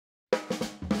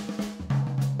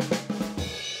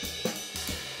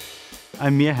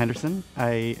I'm Henderson.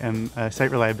 I am a site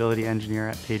reliability engineer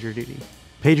at PagerDuty.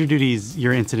 PagerDuty is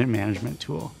your incident management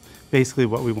tool. Basically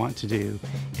what we want to do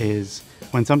is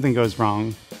when something goes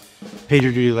wrong,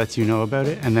 PagerDuty lets you know about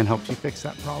it and then helps you fix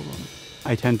that problem.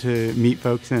 I tend to meet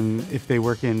folks, and if they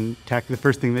work in tech, the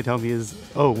first thing they tell me is,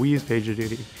 oh, we use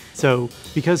PagerDuty. So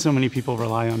because so many people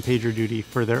rely on PagerDuty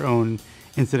for their own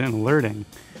incident alerting,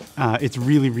 it's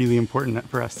really, really important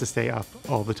for us to stay up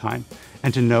all the time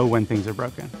and to know when things are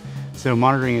broken. So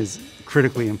monitoring is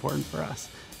critically important for us,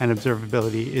 and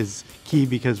observability is key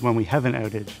because when we have an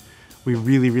outage, we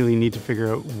really, really need to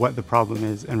figure out what the problem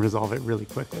is and resolve it really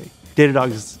quickly.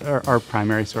 Datadog is our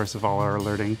primary source of all our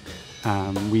alerting.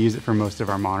 We use it for most of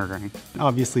our monitoring.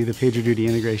 Obviously, the PagerDuty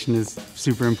integration is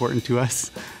super important to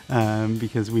us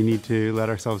because we need to let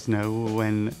ourselves know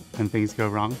when things go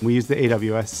wrong. We use the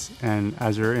AWS and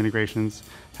Azure integrations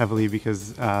heavily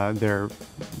because they're,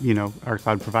 our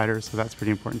cloud providers, so that's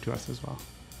pretty important to us as well.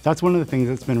 That's one of the things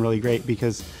that's been really great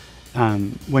because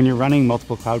when you're running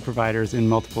multiple cloud providers in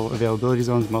multiple availability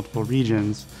zones, multiple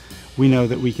regions, we know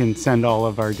that we can send all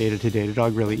of our data to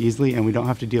Datadog really easily, and we don't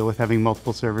have to deal with having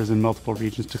multiple servers in multiple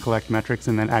regions to collect metrics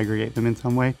and then aggregate them in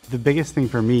some way. The biggest thing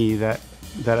for me that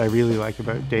I really like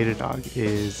about Datadog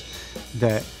is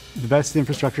that the best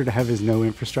infrastructure to have is no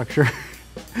infrastructure.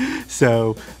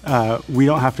 So we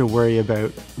don't have to worry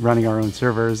about running our own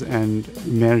servers and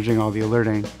managing all the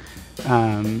alerting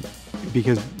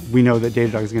because we know that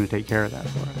Datadog is going to take care of that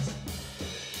for us.